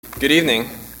Good evening.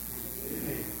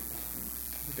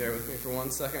 Bear with me for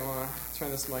 1 second while I turn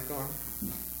this mic on.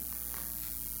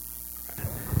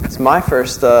 It's my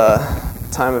first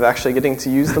time of actually getting to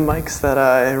use the mics that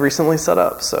I recently set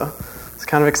up, so it's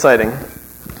kind of exciting.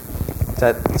 Is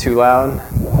that too loud?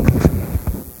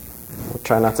 I'll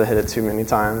try not to hit it too many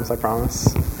times, I promise.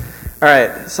 All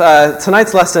right, so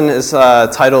tonight's lesson is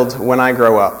titled When I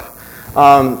Grow Up.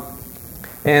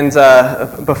 And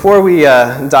before we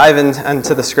dive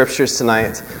into the scriptures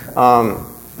tonight,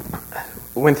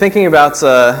 when thinking about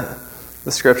the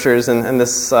scriptures and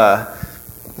this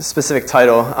specific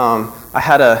title, I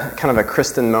had a kind of a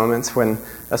Kristen moment when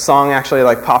a song actually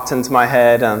popped into my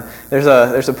head. There's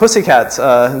a Pussycat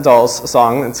Dolls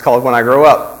song. It's called When I Grow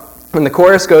Up. And the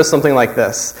chorus goes something like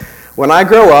this: When I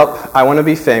grow up, I want to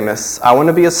be famous. I want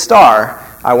to be a star.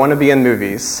 I want to be in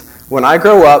movies. When I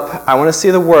grow up, I want to see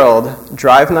the world,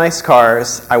 drive nice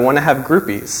cars, I want to have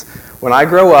groupies. When I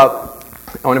grow up,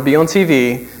 I want to be on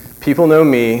TV, people know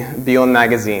me, be on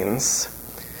magazines.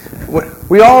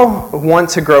 We all want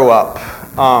to grow up.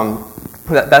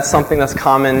 That's something that's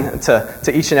common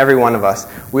to each and every one of us.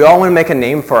 We all want to make a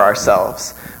name for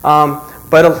ourselves.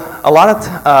 But a lot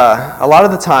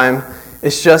of the time,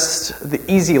 it's just the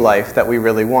easy life that we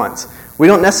really want. We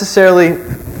don't necessarily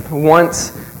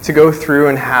want to go through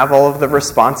and have all of the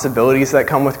responsibilities that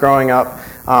come with growing up.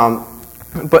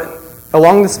 But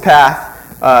along this path,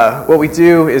 what we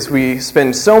do is we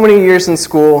spend so many years in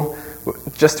school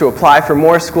just to apply for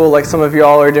more school, like some of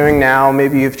y'all are doing now.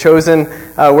 Maybe you've chosen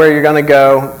where you're going to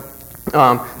go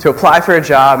to apply for a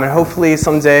job, and hopefully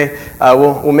someday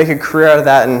we'll make a career out of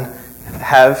that and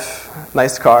have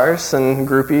nice cars and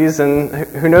groupies and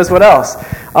who knows what else.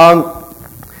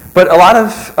 But a lot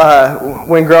of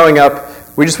when growing up,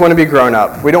 we just want to be grown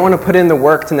up. We don't want to put in the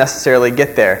work to necessarily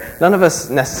get there. None of us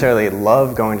necessarily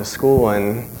love going to school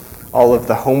and all of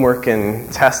the homework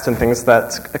and tests and things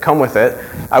that come with it.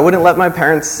 I wouldn't let my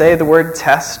parents say the word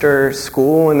test or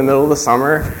school in the middle of the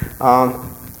summer.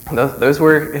 Those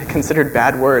were considered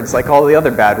bad words, like all the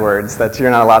other bad words that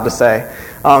you're not allowed to say.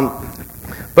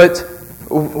 But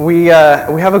we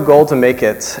have a goal to make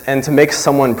it and to make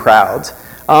someone proud.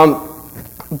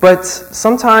 But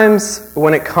sometimes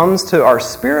when it comes to our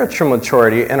spiritual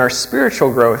maturity and our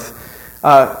spiritual growth,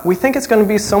 we think it's going to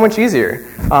be so much easier.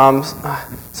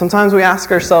 Sometimes we ask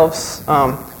ourselves,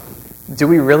 do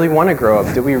we really want to grow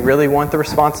up? Do we really want the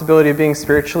responsibility of being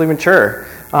spiritually mature?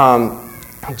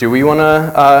 Do we want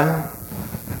to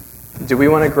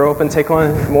grow up and take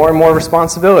on more and more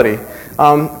responsibility?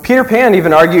 Peter Pan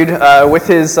even argued with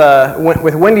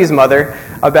Wendy's mother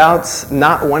about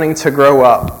not wanting to grow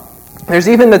up. There's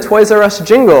even the Toys R Us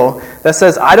jingle that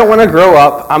says, I don't want to grow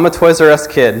up, I'm a Toys R Us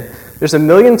kid. There's 1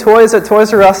 million toys at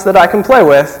Toys R Us that I can play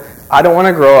with. I don't want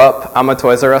to grow up, I'm a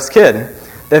Toys R Us kid.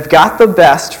 They've got the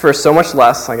best for so much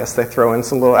less. I guess they throw in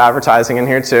some little advertising in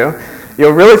here too.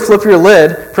 You'll really flip your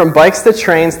lid. From bikes to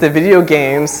trains to video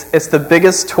games, it's the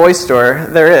biggest toy store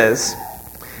there is.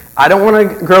 I don't want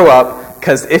to grow up,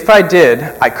 because if I did,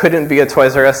 I couldn't be a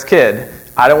Toys R Us kid.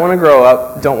 I don't want to grow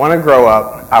up, don't want to grow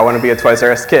up, I want to be a Toys R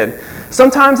Us kid.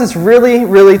 Sometimes it's really,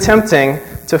 really tempting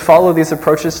to follow these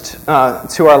approaches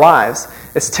to our lives.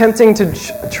 It's tempting to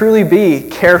truly be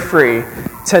carefree,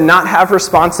 to not have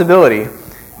responsibility.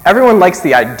 Everyone likes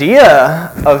the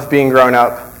idea of being grown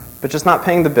up, but just not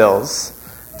paying the bills.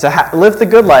 To live the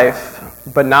good life,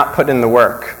 but not put in the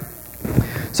work.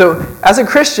 So as a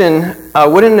Christian,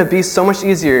 wouldn't it be so much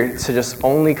easier to just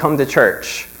only come to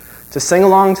church? To sing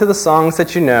along to the songs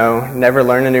that you know, never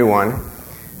learn a new one.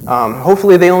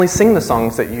 Hopefully they only sing the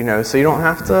songs that you know, so you don't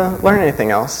have to learn anything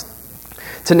else.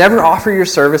 To never offer your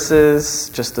services,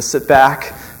 just to sit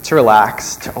back, to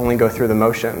relax, to only go through the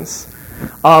motions.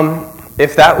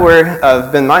 If that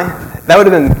that would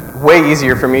have been way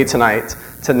easier for me tonight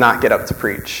to not get up to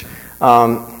preach.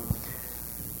 To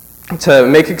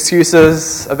make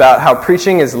excuses about how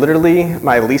preaching is literally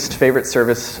my least favorite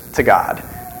service to God.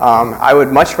 I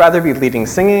would much rather be leading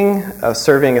singing,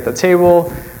 serving at the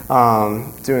table,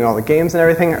 doing all the games and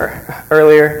everything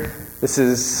earlier. This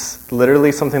is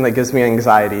literally something that gives me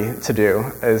anxiety to do,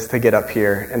 is to get up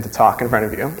here and to talk in front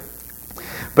of you.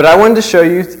 But I wanted to show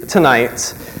you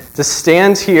tonight, to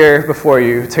stand here before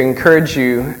you, to encourage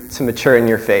you to mature in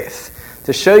your faith,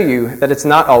 to show you that it's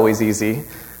not always easy,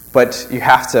 but you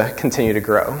have to continue to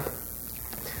grow.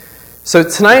 So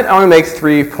tonight I want to make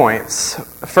 3 points.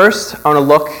 First, I want to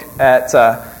look at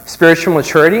spiritual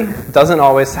maturity. It doesn't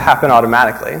always happen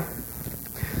automatically.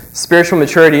 Spiritual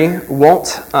maturity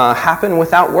won't happen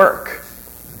without work.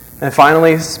 And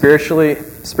finally,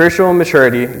 spiritual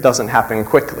maturity doesn't happen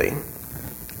quickly.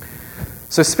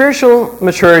 So spiritual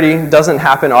maturity doesn't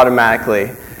happen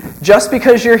automatically. Just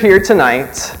because you're here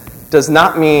tonight does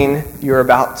not mean you're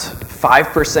about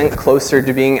 5% closer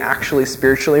to being actually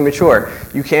spiritually mature.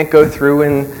 You can't go through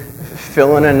and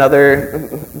fill in another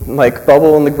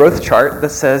bubble in the growth chart that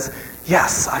says,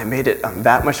 yes, I made it. I'm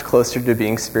that much closer to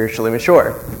being spiritually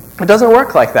mature. It doesn't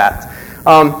work like that.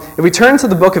 If we turn to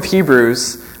the book of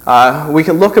Hebrews, we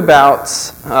can look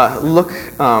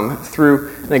through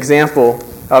an example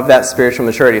of that spiritual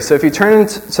maturity. So if you turn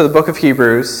to the book of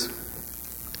Hebrews,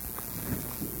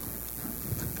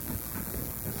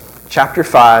 chapter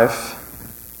 5,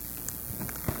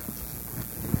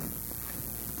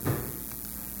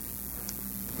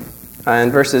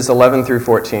 and verses 11 through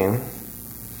 14.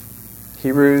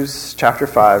 Hebrews chapter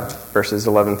 5, verses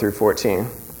 11 through 14.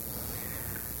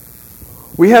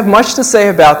 We have much to say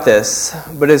about this,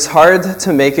 but it's hard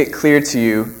to make it clear to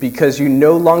you because you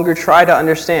no longer try to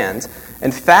understand.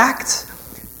 In fact,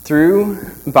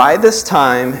 by this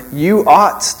time, you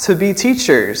ought to be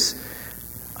teachers.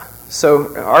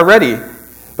 So already,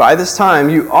 by this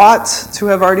time, you ought to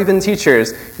have already been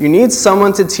teachers. You need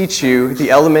someone to teach you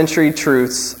the elementary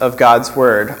truths of God's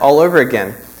Word all over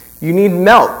again. You need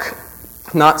milk,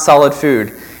 not solid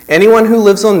food. Anyone who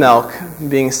lives on milk,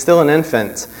 being still an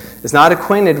infant, is not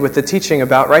acquainted with the teaching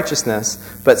about righteousness,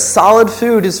 but solid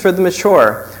food is for the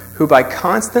mature, who by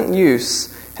constant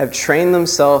use have trained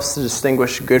themselves to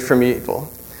distinguish good from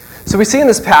evil. So we see in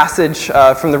this passage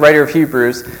from the writer of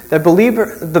Hebrews that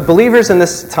the believers in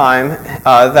this time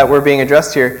that were being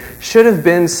addressed here should have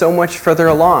been so much further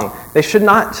along. They should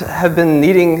not have been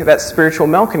needing that spiritual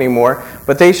milk anymore,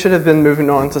 but they should have been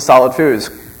moving on to solid foods.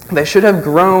 They should have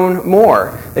grown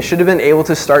more. They should have been able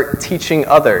to start teaching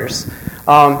others.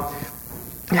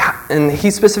 And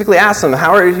he specifically asked them,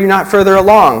 how are you not further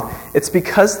along? It's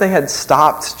because they had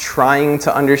stopped trying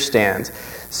to understand.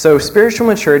 So spiritual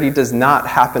maturity does not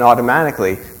happen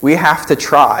automatically. We have to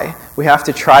try. We have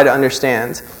to try to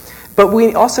understand. But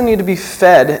we also need to be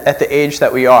fed at the age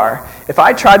that we are. If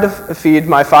I tried to feed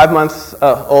my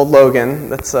 5-month-old Logan,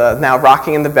 that's now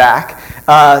rocking in the back,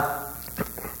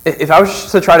 if I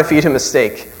was to try to feed him a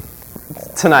steak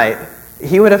tonight,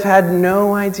 he would have had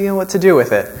no idea what to do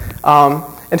with it.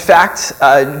 In fact,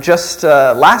 just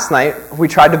last night, we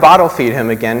tried to bottle feed him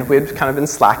again. We had kind of been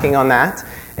slacking on that.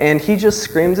 And he just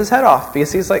screams his head off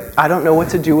because he's like, I don't know what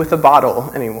to do with a bottle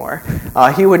anymore.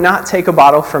 He would not take a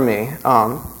bottle from me.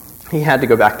 He had to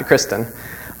go back to Kristen.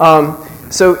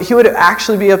 So he would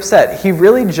actually be upset. He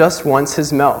really just wants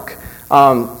his milk.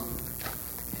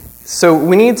 So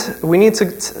we need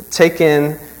to take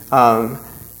in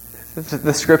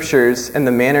the scriptures and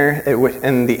the manner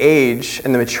and the age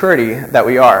and the maturity that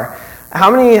we are.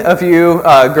 How many of you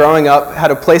growing up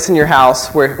had a place in your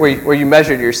house where you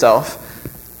measured yourself?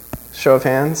 Show of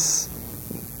hands.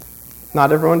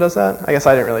 Not everyone does that? I guess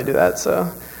I didn't really do that.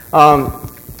 So,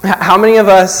 how many of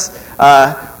us,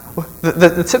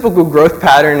 the typical growth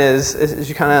pattern is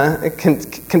you kind of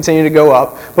continue to go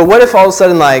up, but what if all of a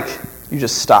sudden, you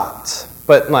just stopped?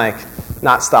 But,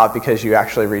 not stopped because you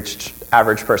actually reached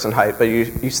average person height, but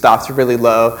you stopped really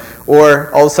low,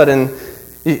 or all of a sudden,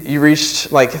 you reached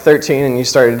 13 and you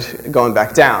started going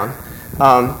back down.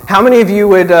 How many of you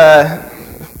would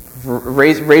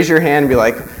raise your hand and be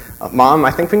like, Mom, I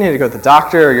think we need to go to the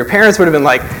doctor, or your parents would have been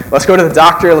like, let's go to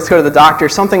the doctor,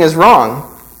 something is wrong.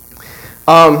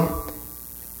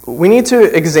 We need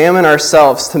to examine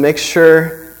ourselves to make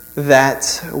sure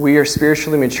that we are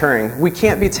spiritually maturing. We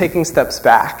can't be taking steps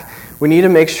back. We need to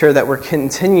make sure that we're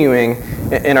continuing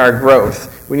in our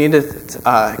growth. We need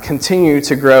to continue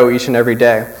to grow each and every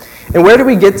day. And where do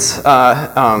we get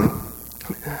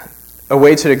a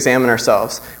way to examine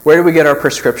ourselves? Where do we get our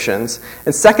prescriptions?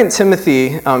 In 2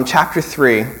 Timothy chapter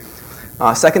 3,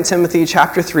 2 Timothy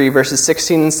chapter 3, verses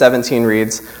 16 and 17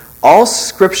 reads, all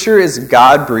Scripture is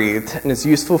God-breathed and is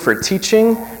useful for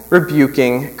teaching,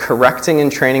 rebuking, correcting,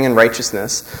 and training in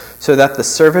righteousness, so that the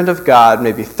servant of God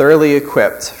may be thoroughly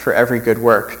equipped for every good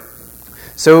work.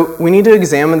 So we need to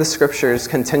examine the Scriptures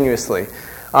continuously.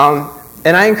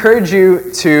 And I encourage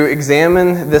you to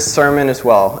examine this sermon as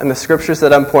well, and the Scriptures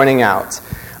that I'm pointing out,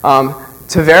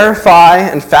 to verify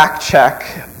and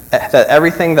fact-check that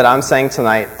everything that I'm saying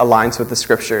tonight aligns with the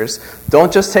Scriptures.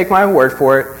 Don't just take my word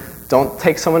for it. Don't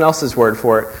take someone else's word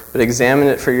for it, but examine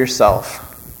it for yourself.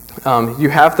 You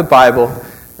have the Bible.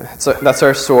 That's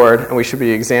our sword, and we should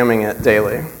be examining it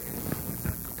daily.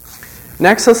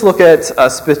 Next, let's look at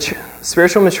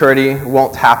spiritual maturity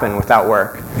won't happen without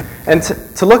work. And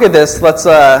to look at this, let's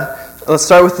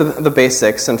start with the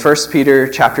basics in 1 Peter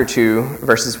chapter 2,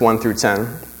 verses 1 through 10.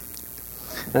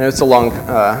 I know it's a long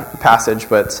passage,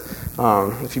 but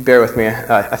If you bear with me,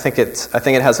 I think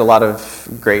it has a lot of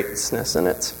greatness in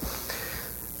it.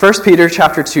 1 Peter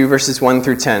chapter 2, verses 1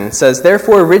 through 10 says,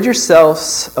 "Therefore rid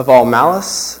yourselves of all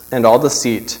malice and all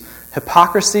deceit,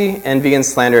 hypocrisy, envy, and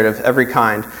slander of every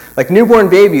kind. Like newborn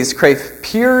babies, crave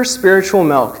pure spiritual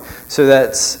milk, so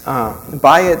that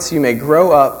by it you may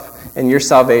grow up in your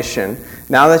salvation,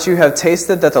 now that you have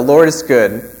tasted that the Lord is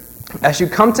good. As you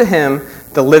come to him,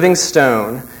 the living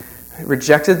stone,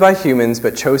 rejected by humans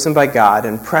but chosen by God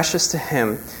and precious to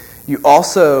him, you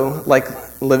also, like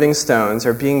living stones,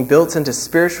 are being built into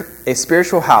a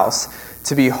spiritual house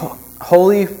to be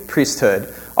holy priesthood,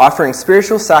 offering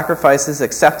spiritual sacrifices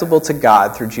acceptable to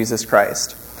God through Jesus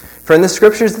Christ. For in the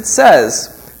scriptures it says,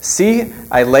 'See,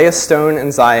 I lay a stone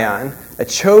in Zion, a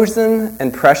chosen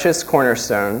and precious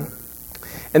cornerstone,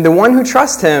 and the one who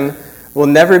trusts him will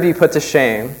never be put to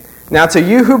shame.' Now to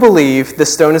you who believe, the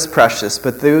stone is precious,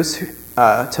 but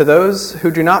to those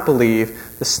who do not believe,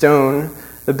 the stone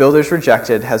the builders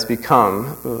rejected has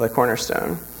become the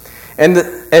cornerstone. And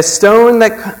a stone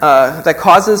that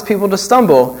causes people to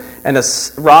stumble, and a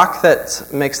rock that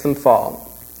makes them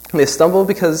fall. They stumble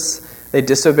because they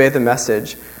disobey the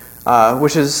message,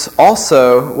 which is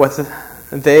also what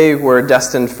they were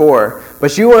destined for.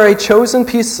 But you are a chosen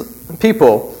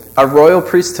people, a royal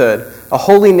priesthood, a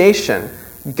holy nation,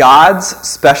 God's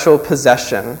special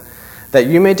possession, that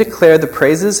you may declare the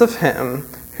praises of him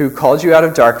who called you out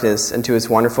of darkness into his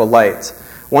wonderful light.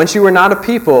 Once you were not a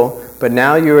people, but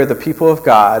now you are the people of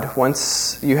God.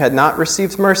 Once you had not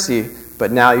received mercy,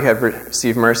 but now you have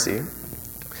received mercy."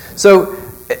 So,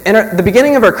 in the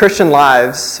beginning of our Christian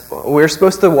lives, we're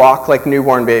supposed to walk like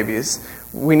newborn babies.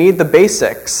 We need the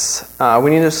basics.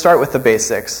 We need to start with the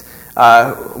basics.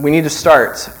 We need to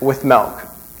start with milk.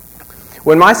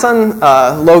 When my son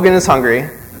Logan is hungry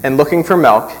and looking for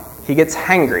milk, he gets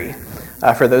hangry.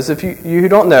 For those of you who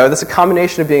don't know, that's a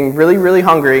combination of being really, really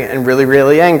hungry and really,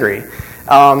 really angry.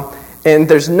 And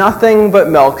there's nothing but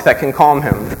milk that can calm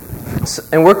him.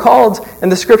 And we're called in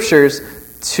the scriptures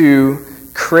to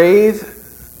crave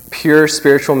pure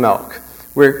spiritual milk.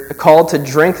 We're called to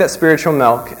drink that spiritual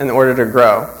milk in order to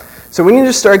grow. So we need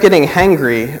to start getting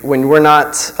hangry when we're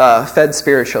not fed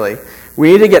spiritually.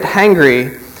 We need to get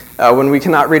hangry when we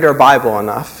cannot read our Bible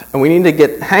enough. And we need to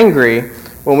get hangry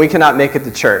when we cannot make it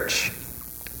to church.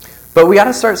 But we got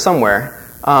to start somewhere.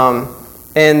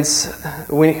 And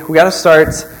we got to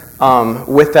start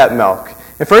with that milk.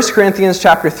 In 1 Corinthians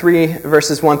chapter 3,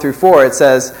 verses 1 through 4, it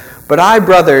says, "But I,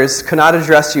 brothers, could not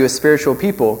address you as spiritual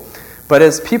people, but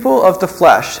as people of the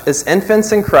flesh, as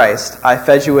infants in Christ, I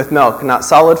fed you with milk, not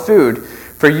solid food,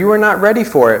 for you were not ready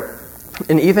for it.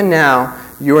 And even now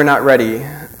you are not ready,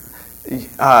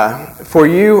 for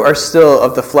you are still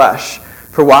of the flesh.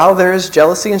 For while there is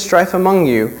jealousy and strife among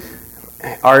you,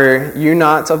 are you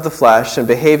not of the flesh and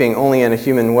behaving only in a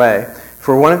human way?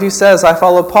 For one of you says, I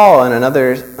follow Paul, and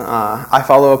another, I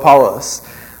follow Apollos.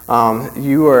 Are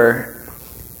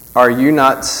you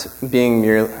not being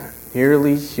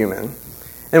merely human?"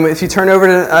 And if you turn over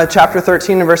to chapter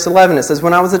 13 and verse 11, it says,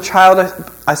 "When I was a child,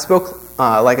 I spoke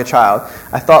like a child.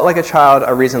 I thought like a child,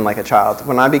 I reasoned like a child.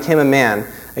 When I became a man,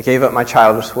 I gave up my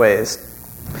childish ways."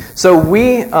 So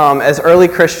we, as early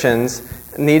Christians,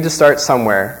 need to start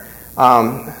somewhere.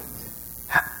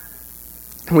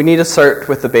 We need to start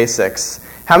with the basics.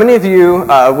 How many of you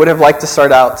would have liked to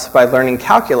start out by learning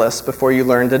calculus before you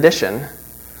learned addition?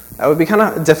 That would be kind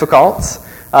of difficult.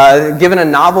 Given a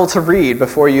novel to read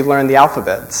before you learn the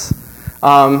alphabet.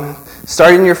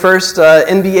 Starting your first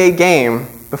NBA game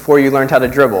before you learned how to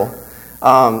dribble.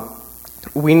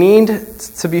 We need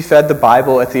to be fed the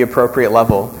Bible at the appropriate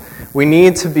level. We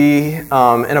need to be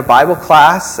in a Bible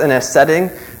class, in a setting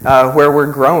where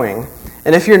we're growing.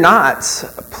 And if you're not,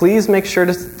 please make sure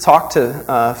to talk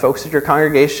to folks at your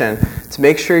congregation to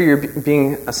make sure you're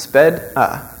being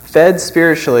fed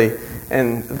spiritually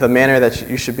in the manner that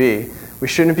you should be. We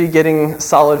shouldn't be getting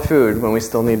solid food when we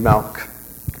still need milk.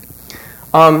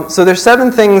 So there's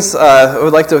 7 things I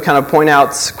would like to kind of point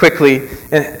out quickly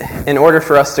in order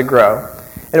for us to grow.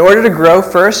 In order to grow,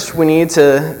 first, we need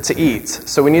to eat.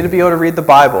 So we need to be able to read the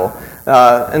Bible.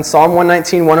 In Psalm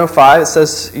 119, 105, it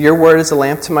says, "Your word is a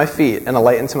lamp to my feet and a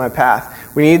light into my path."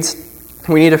 We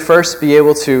need to first be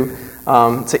able to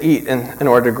eat in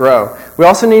order to grow. We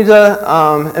also need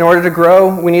to, in order to grow,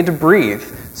 we need to breathe.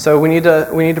 So we need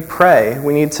to pray.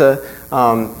 We need to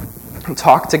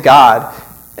talk to God.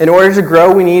 In order to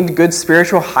grow, we need good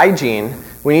spiritual hygiene.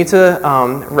 We need to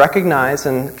recognize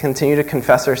and continue to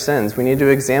confess our sins. We need to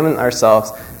examine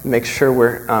ourselves and make sure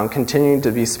we're continuing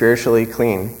to be spiritually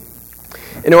clean.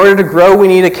 In order to grow, we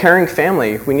need a caring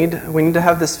family. We need to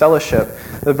have this fellowship.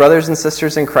 The brothers and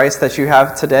sisters in Christ that you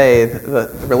have today, the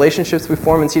relationships we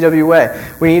form in TWA,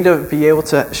 we need to be able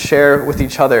to share with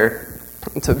each other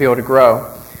to be able to grow.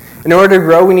 In order to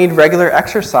grow, we need regular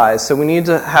exercise. So we need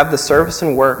to have the service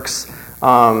and works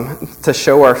to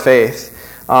show our faith.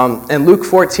 In Luke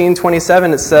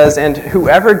 14:27, it says, "And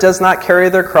whoever does not carry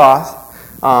their cross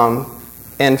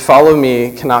and follow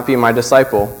me cannot be my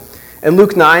disciple." In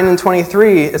Luke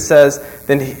 9:23, it says,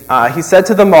 "Then he said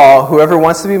to them all, whoever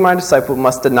wants to be my disciple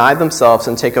must deny themselves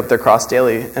and take up their cross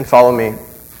daily and follow me."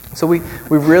 So we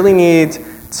really need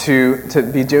to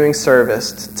be doing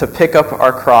service, to pick up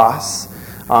our cross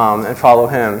and follow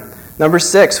him. Number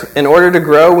 6, in order to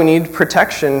grow, we need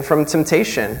protection from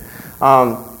temptation.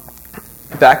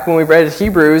 Back when we read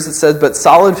Hebrews, it says, "But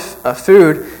solid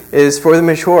food is for the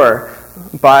mature,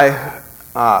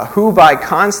 who by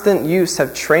constant use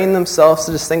have trained themselves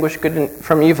to distinguish good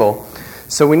from evil."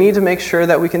 So we need to make sure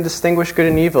that we can distinguish good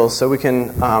and evil so we can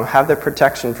have that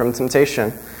protection from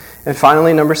temptation. And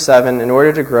finally, number 7, in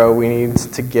order to grow, we need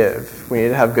to give. We need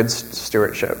to have good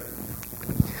stewardship.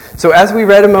 So as we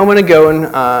read a moment ago in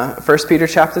 1 Peter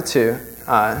chapter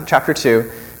 2,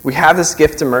 we have this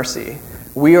gift of mercy.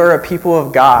 We are a people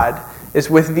of God. It's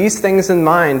with these things in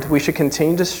mind we should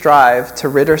continue to strive to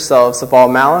rid ourselves of all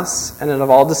malice and of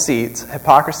all deceit,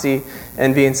 hypocrisy,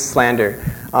 envy, and slander.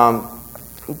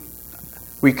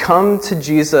 We come to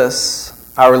Jesus,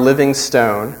 our living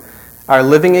stone, our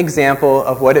living example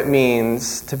of what it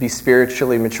means to be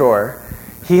spiritually mature.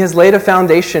 He has laid a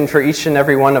foundation for each and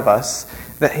every one of us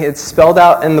that it's spelled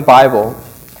out in the Bible,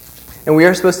 and we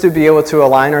are supposed to be able to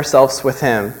align ourselves with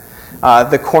him,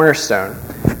 the cornerstone.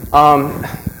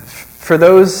 For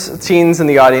those teens in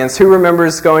the audience, who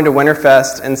remembers going to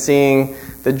Winterfest and seeing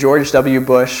the George W.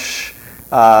 Bush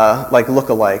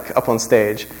look-alike up on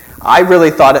stage? I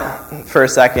really thought for a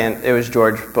second it was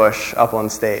George Bush up on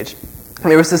stage.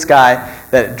 There was this guy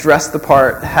that dressed the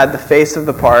part, had the face of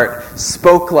the part,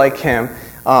 spoke like him,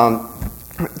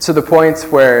 to the point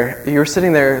where you were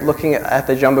sitting there looking at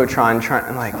the Jumbotron,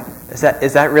 trying like, is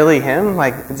that really him?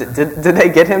 Like, did they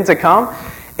get him to come?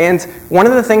 And one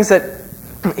of the things that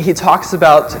he talks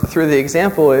about through the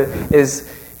example is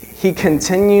he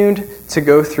continued to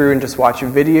go through and just watch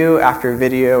video after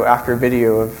video after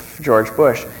video of George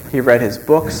Bush. He read his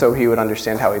book so he would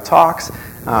understand how he talks,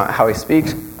 how he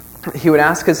speaks. He would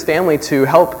ask his family to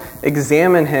help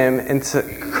examine him and to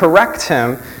correct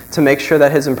him to make sure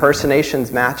that his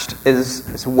impersonations matched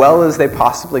as well as they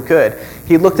possibly could.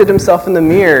 He looked at himself in the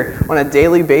mirror on a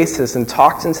daily basis and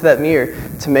talked into that mirror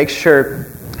to make sure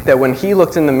that when he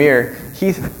looked in the mirror,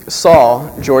 he saw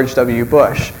George W.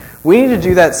 Bush. We need to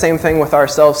do that same thing with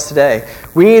ourselves today.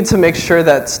 We need to make sure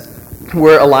that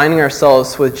we're aligning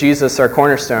ourselves with Jesus, our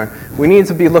cornerstone. We need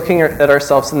to be looking at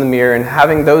ourselves in the mirror and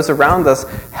having those around us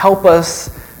help us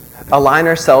align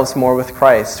ourselves more with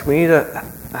Christ. We need to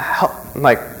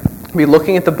be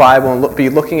looking at the Bible and be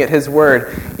looking at his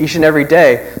word each and every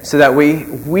day so that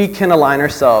we can align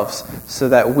ourselves so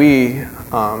that we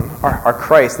are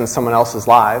Christ in someone else's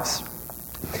lives.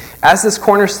 As this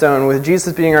cornerstone, with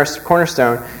Jesus being our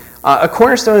cornerstone, a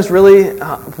cornerstone is really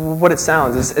what it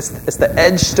sounds. It's the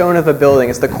edge stone of a building.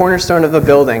 It's the cornerstone of a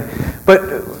building.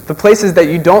 But the places that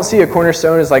you don't see a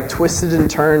cornerstone is like twisted and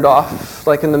turned off,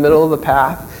 like in the middle of the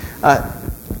path.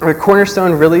 A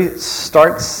cornerstone really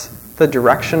starts the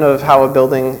direction of how a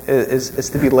building is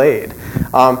to be laid.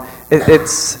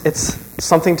 It's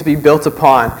something to be built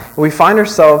upon. We find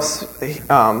ourselves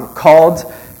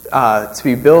called to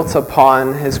be built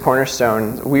upon his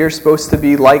cornerstone. We are supposed to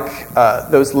be like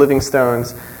those living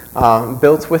stones,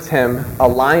 built with him,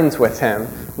 aligned with him.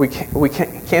 We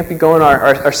can't be going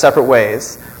our separate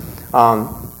ways.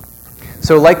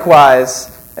 So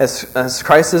likewise, as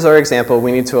Christ is our example,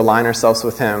 we need to align ourselves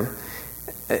with him.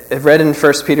 It read in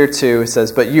 1 Peter 2, it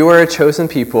says, "But you are a chosen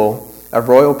people, a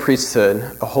royal priesthood,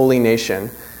 a holy nation,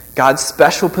 God's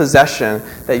special possession,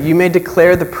 that you may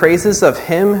declare the praises of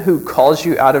him who calls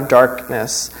you out of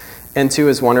darkness into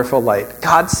his wonderful light."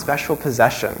 God's special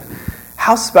possession.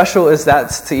 How special is that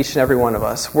to each and every one of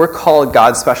us? We're called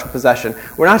God's special possession.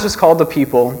 We're not just called the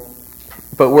people,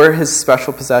 but we're his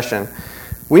special possession.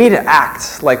 We need to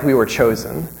act like we were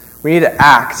chosen. We need to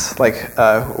act like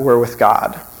we're with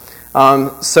God.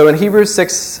 So in Hebrews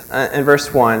 6 and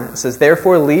verse 1, it says,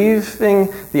 "Therefore, leaving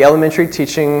the elementary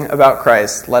teaching about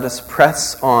Christ, let us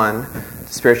press on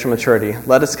to spiritual maturity.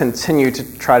 Let us continue to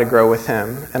try to grow with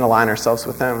him and align ourselves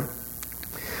with him."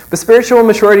 But spiritual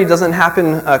maturity doesn't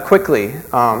happen quickly.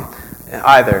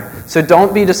 either. So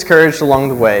don't be discouraged along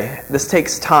the way. This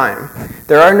takes time.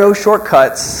 There are no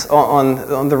shortcuts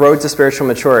on the road to spiritual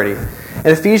maturity.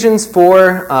 In Ephesians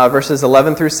 4, verses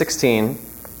 11 through 16,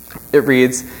 it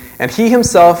reads, "And he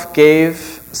himself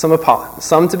gave some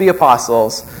to be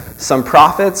apostles, some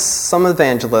prophets, some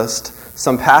evangelists,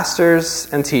 some pastors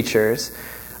and teachers,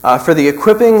 for the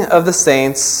equipping of the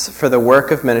saints, for the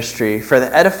work of ministry, for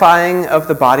the edifying of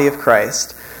the body of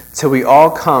Christ, till we all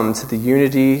come to the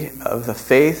unity of the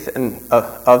faith and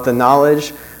of the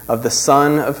knowledge of the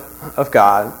Son of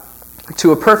God,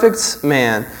 to a perfect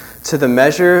man, to the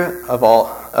measure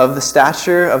of the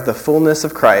stature of the fullness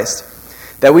of Christ,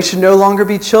 that we should no longer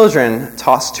be children,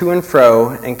 tossed to and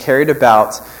fro and carried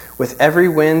about with every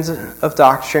wind of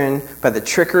doctrine by the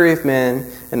trickery of men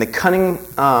and the cunning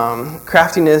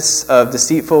craftiness of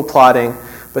deceitful plotting,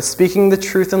 but speaking the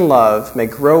truth in love, may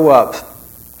grow up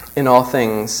in all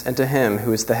things into him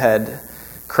who is the head,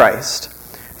 Christ,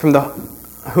 from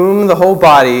whom the whole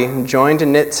body, joined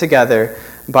and knit together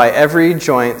by every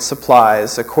joint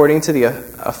supplies, according to the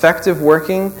effective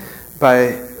working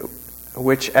by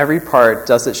which every part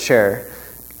does its share,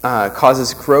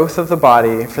 causes growth of the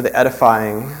body for the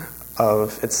edifying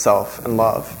of itself in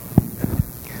love."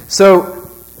 So,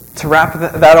 to wrap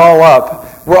that all up,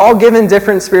 we're all given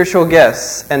different spiritual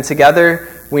gifts, and together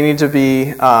we need to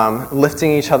be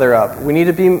lifting each other up. We need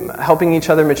to be helping each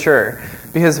other mature,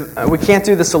 because we can't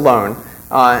do this alone,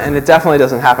 and it definitely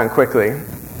doesn't happen quickly.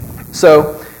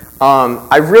 So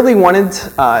I really wanted,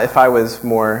 if I was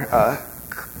more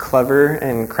clever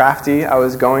and crafty, I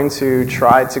was going to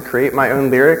try to create my own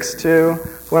lyrics to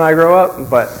when I grow up,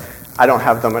 but I don't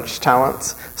have that much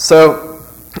talent. So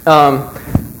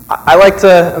I like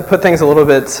to put things a little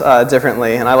bit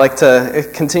differently, and I like to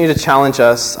continue to challenge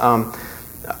us.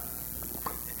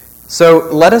 So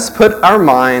let us put our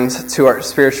mind to our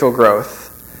spiritual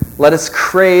growth. Let us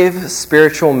crave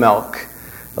spiritual milk.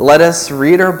 Let us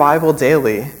read our Bible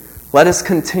daily. Let us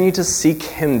continue to seek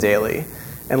Him daily.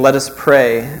 And let us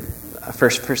pray for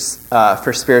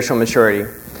spiritual maturity.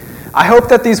 I hope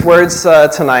that these words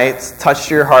tonight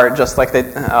touched your heart just like they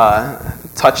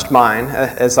touched mine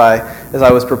as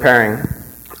I was preparing.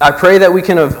 I pray that we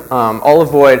can all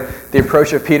avoid the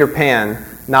approach of Peter Pan,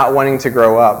 not wanting to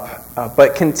grow up,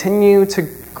 but continue to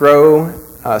grow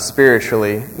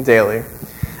spiritually daily.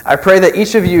 I pray that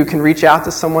each of you can reach out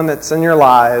to someone that's in your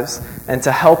lives and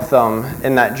to help them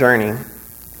in that journey.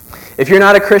 If you're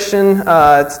not a Christian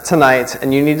tonight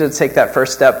and you need to take that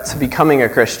first step to becoming a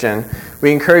Christian,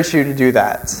 we encourage you to do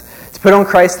that. To put on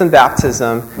Christ in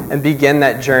baptism and begin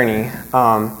that journey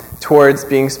towards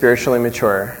being spiritually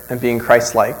mature and being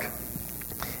Christ-like.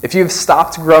 If you've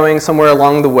stopped growing somewhere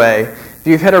along the way, if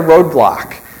you've hit a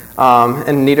roadblock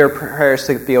and need our prayers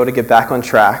to be able to get back on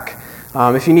track,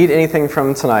 if you need anything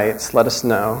from tonight, let us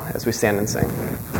know as we stand and sing.